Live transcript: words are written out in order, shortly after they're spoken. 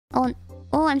Oh,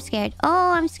 oh, I'm scared.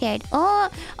 Oh, I'm scared. Oh,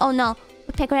 oh no.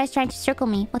 Takura is trying to circle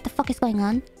me. What the fuck is going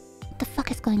on? What the fuck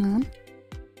is going on?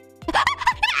 No!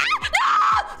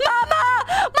 Mama!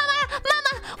 Mama!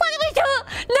 Mama! What do we do?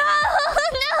 No!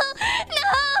 No! No!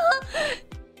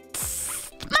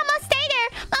 Mama, stay there!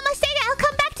 Mama, stay there! I'll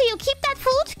come back to you! Keep that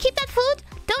food! Keep that food!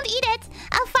 Don't eat it!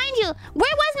 I'll find you!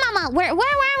 Where was Mama? Where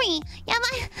were we? Yeah,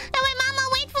 my Mama,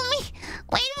 wait for me!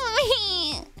 Wait for me!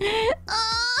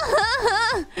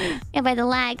 Oh. Yeah, by the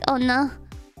lag. Oh no.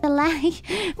 The lag.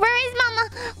 Where is Mama?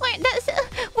 Where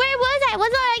was I?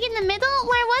 Was I like in the middle?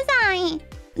 Where was I?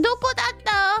 Doko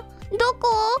datta?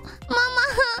 Doko? Mama?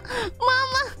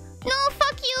 Mama? No,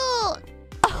 fuck you!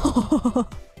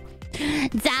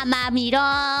 Zamamiro!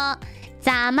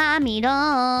 Zamamiro!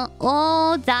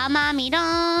 Oh, Zamamiro!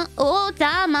 Oh,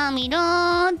 Zamamiro!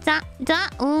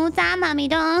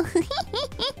 Zamamiro!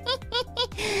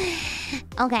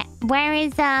 Okay, where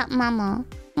is Mama?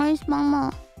 Where's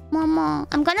Mama? Mama,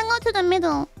 I'm gonna go to the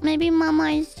middle. Maybe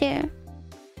Mama is there.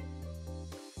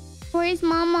 Where is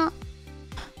Mama?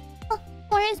 Oh,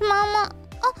 where is Mama?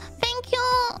 Oh, thank you.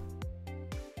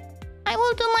 I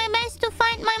will do my best to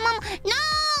find my Mama. No,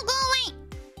 go away.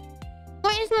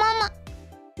 Where is Mama?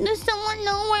 Does someone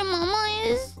know where Mama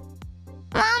is?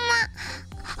 Mama.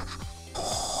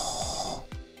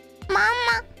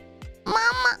 Mama.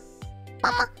 Mama.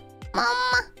 Mama.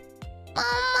 Mama.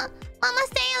 Mama. Mama,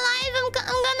 stay alive. I'm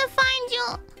gonna find you.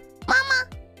 Mama.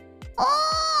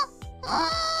 Oh.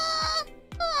 Oh.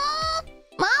 Oh.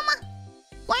 Mama.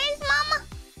 Where is Mama?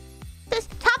 This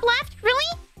top left?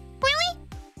 Really? Really?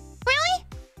 Really?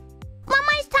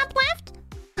 Mama is top left?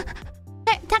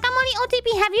 Takamori OTP,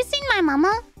 have you seen my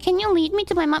Mama? Can you lead me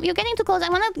to my mom? You're getting too close. I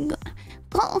wanna go.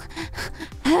 No!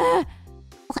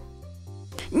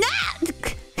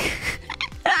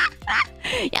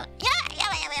 Yeah.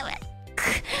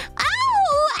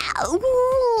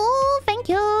 Ooh, thank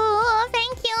you.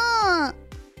 Thank you.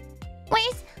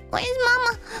 Where's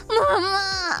Mama?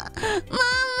 Mama.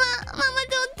 Mama. Mama,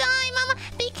 don't die. Mama,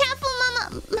 be careful, Mama.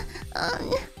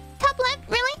 Top left.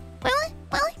 Really? Really?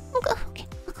 Really? Okay.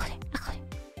 I'll go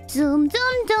there. Zoom,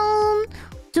 zoom, zoom.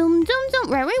 Zoom, zoom,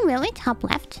 zoom. Really? Top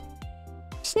left.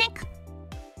 Snack.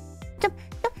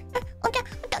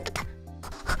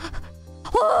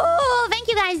 Oh, thank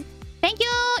you, guys. Thank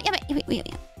you. Yeah,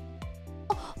 wait.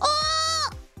 Oh!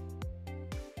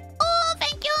 Oh,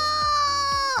 thank you!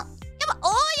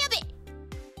 Oh, yabe!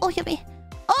 Oh, yabe.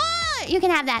 Oh, you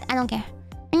can have that. I don't care.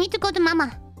 I need to go to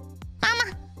Mama.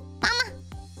 Mama!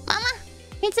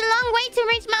 It's a long way to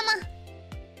reach Mama.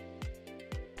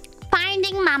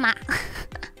 Finding Mama.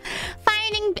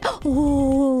 Finding...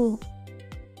 Oh!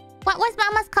 What was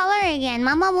Mama's color again?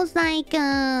 Mama was like...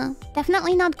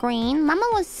 definitely not green. Mama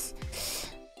was...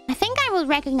 I think I will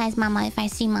recognize Mama if I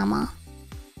see Mama.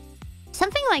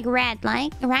 Something like red,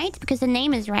 like, right? Because the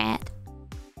name is red.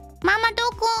 Mama,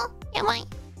 doko? Yabai.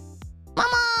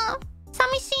 Mama,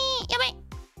 samishi. Yabai.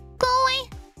 Go away.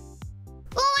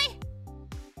 Go away.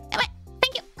 Yabai.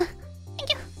 Thank you. Thank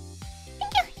you.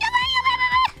 Thank you. Yabai.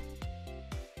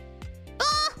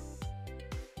 Oh.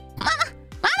 Mama.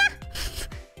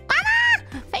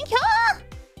 Thank you.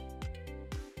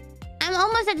 I'm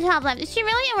almost at the top left. Is she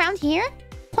really around here?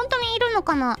 本当にいるの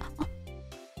かな?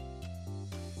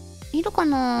 いるか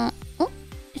な? Oh,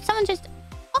 did someone just...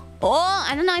 Oh,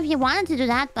 I don't know if he wanted to do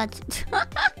that, but...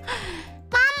 Mama!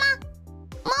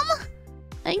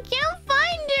 I can't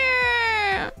find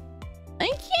her!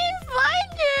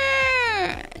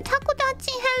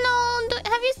 Takodachi, hello!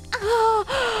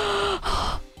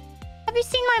 Have you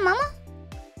seen my Mama?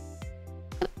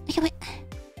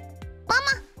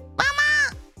 Mama!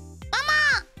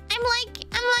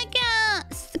 I'm like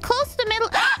close to the middle.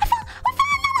 I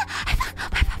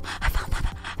found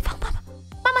Mama.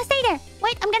 Mama, stay there.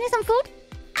 Wait, I'm getting some food.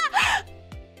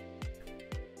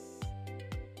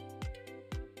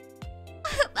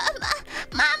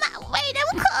 Mama, wait,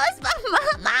 I'm close.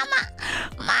 Mama,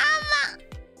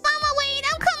 wait,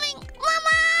 I'm coming.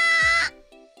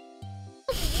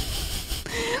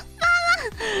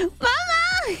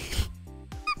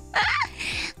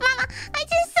 Mama, I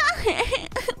just saw her.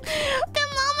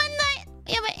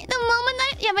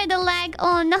 The lag.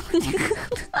 Oh no. The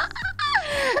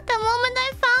moment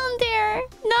I found her.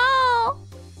 No.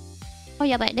 Oh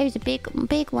yeah, but there's a big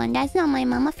one. That's not my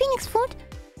Mama. Phoenix food.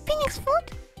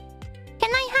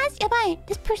 Can I ask? Yeah, bye.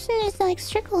 This person is like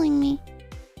circling me.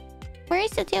 Where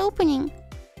is the opening?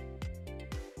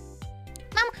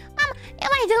 Mama. Yeah,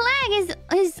 bye. The lag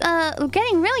is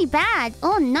getting really bad.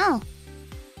 Oh no.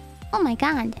 Oh my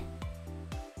god.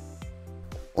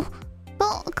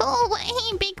 Go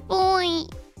away, big boy.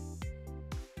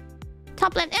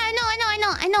 top left. I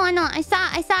know. I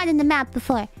saw it in the map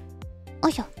before. Oh,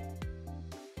 sure.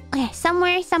 Okay,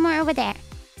 somewhere over there.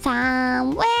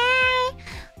 Somewhere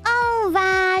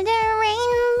over the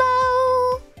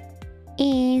rainbow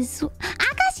is...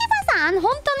 Akashiba-san,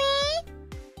 hontoni?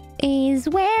 Is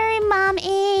where mom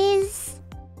is.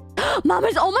 Mom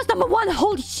is almost #1.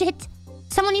 Holy shit.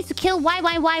 Someone needs to kill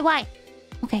why?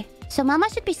 Okay, so mama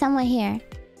should be somewhere here.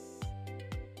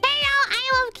 Hello, I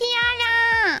love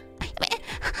Kiara.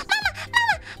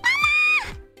 Mama!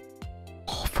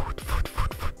 Oh, food.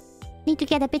 Need to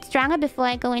get a bit stronger before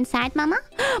I go inside, mama.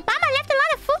 Mama left a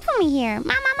lot of food for me here.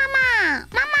 Mama.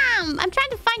 I'm trying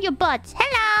to find your butt.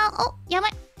 Hello. Oh, yeah,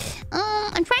 what?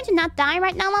 I'm trying to not die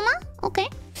right now, mama. Okay.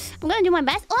 I'm gonna do my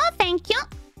best. Oh, thank you.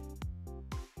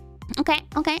 Okay.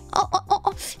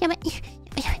 Oh. Yeah, but...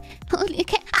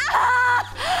 Okay.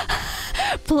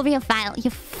 Ah! Pluvia file.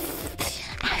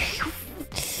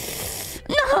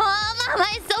 No, mama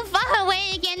is so far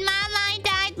away again. Mama, I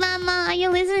died, mama. Are you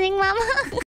listening, mama?